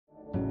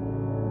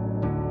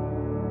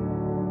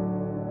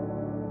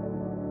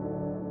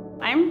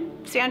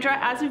Sandra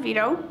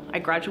Azevedo. I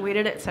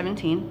graduated at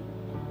 17.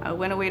 I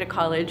went away to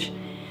college.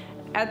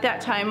 At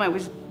that time, I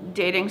was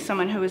dating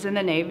someone who was in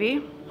the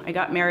Navy. I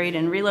got married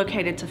and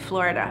relocated to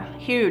Florida.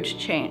 Huge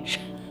change.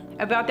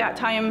 About that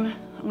time,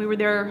 we were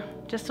there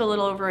just a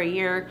little over a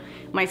year.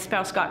 My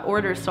spouse got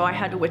orders, so I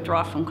had to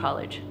withdraw from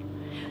college.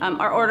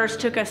 Our orders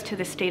took us to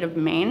the state of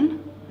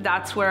Maine.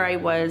 That's where I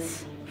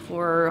was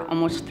for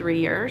almost 3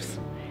 years.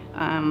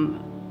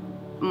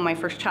 My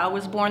first child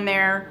was born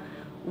there.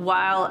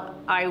 While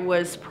I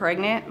was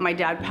pregnant, my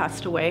dad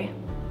passed away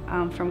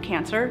from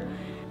cancer.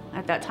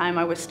 At that time,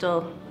 I was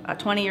still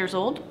 20 years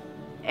old.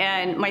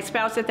 And my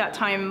spouse at that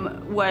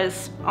time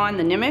was on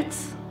the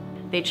Nimitz.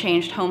 They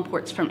changed home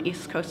ports from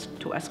East Coast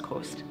to West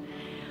Coast.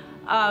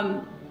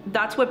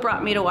 That's what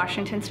brought me to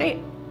Washington State.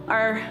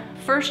 Our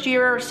first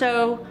year or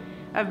so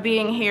of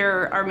being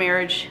here, our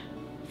marriage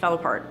fell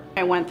apart.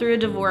 I went through a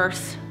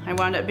divorce. I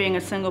wound up being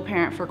a single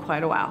parent for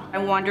quite a while. I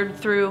wandered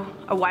through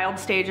a wild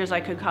stage, as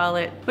I could call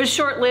it. It was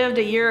short-lived,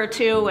 a year or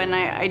two, and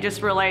I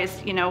just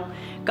realized, you know,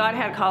 God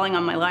had calling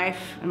on my life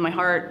and my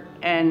heart,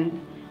 and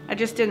I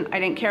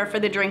didn't care for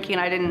the drinking.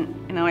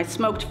 I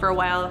smoked for a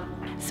while,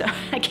 so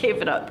I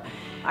gave it up.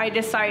 I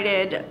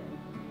decided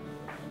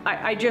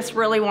I just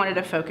really wanted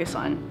to focus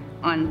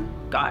on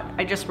God.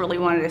 I just really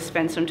wanted to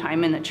spend some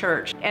time in the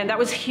church. And that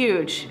was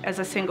huge as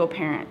a single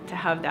parent, to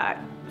have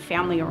that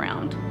family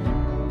around.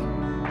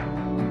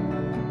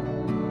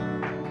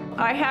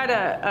 I had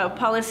a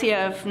policy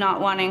of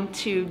not wanting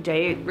to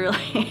date,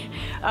 really,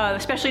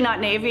 especially not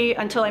Navy,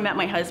 until I met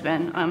my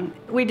husband.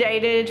 We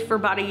dated for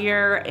about a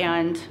year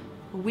and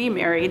we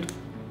married.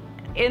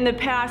 In the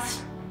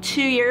past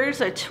 2 years,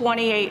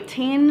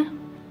 2018,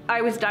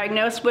 I was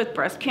diagnosed with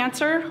breast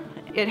cancer.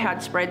 It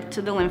had spread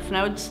to the lymph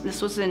nodes.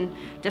 This was in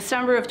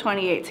December of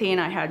 2018.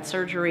 I had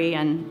surgery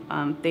and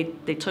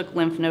they took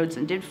lymph nodes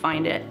and did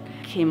find it.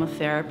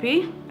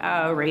 Chemotherapy,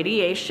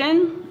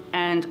 radiation,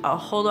 and a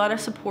whole lot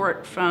of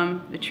support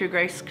from the True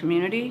Grace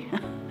community.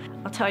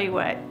 I'll tell you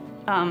what,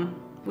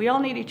 we all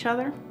need each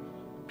other.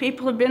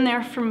 People have been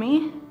there for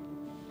me.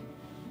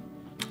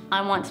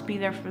 I want to be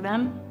there for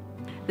them.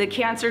 The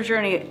cancer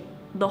journey,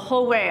 the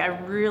whole way, I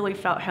really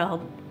felt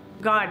held.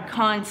 God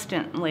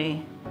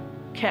constantly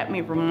kept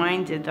me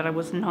reminded that I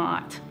was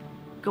not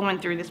going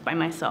through this by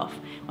myself.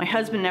 My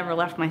husband never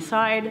left my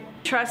side.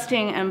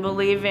 Trusting and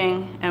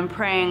believing and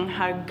praying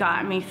had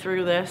got me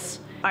through this.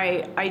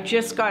 I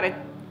just got it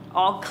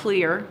all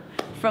clear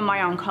from my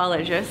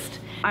oncologist.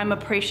 I'm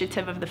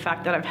appreciative of the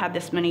fact that I've had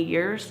this many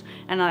years,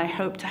 and I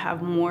hope to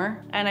have more.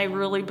 And I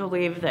really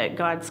believe that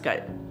God's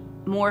got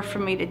more for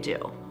me to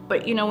do.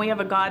 But you know, we have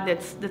a God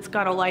that's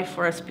got a life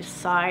for us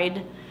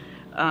beside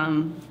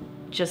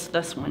just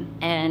this one.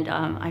 And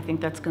I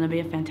think that's gonna be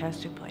a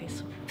fantastic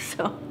place,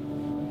 so.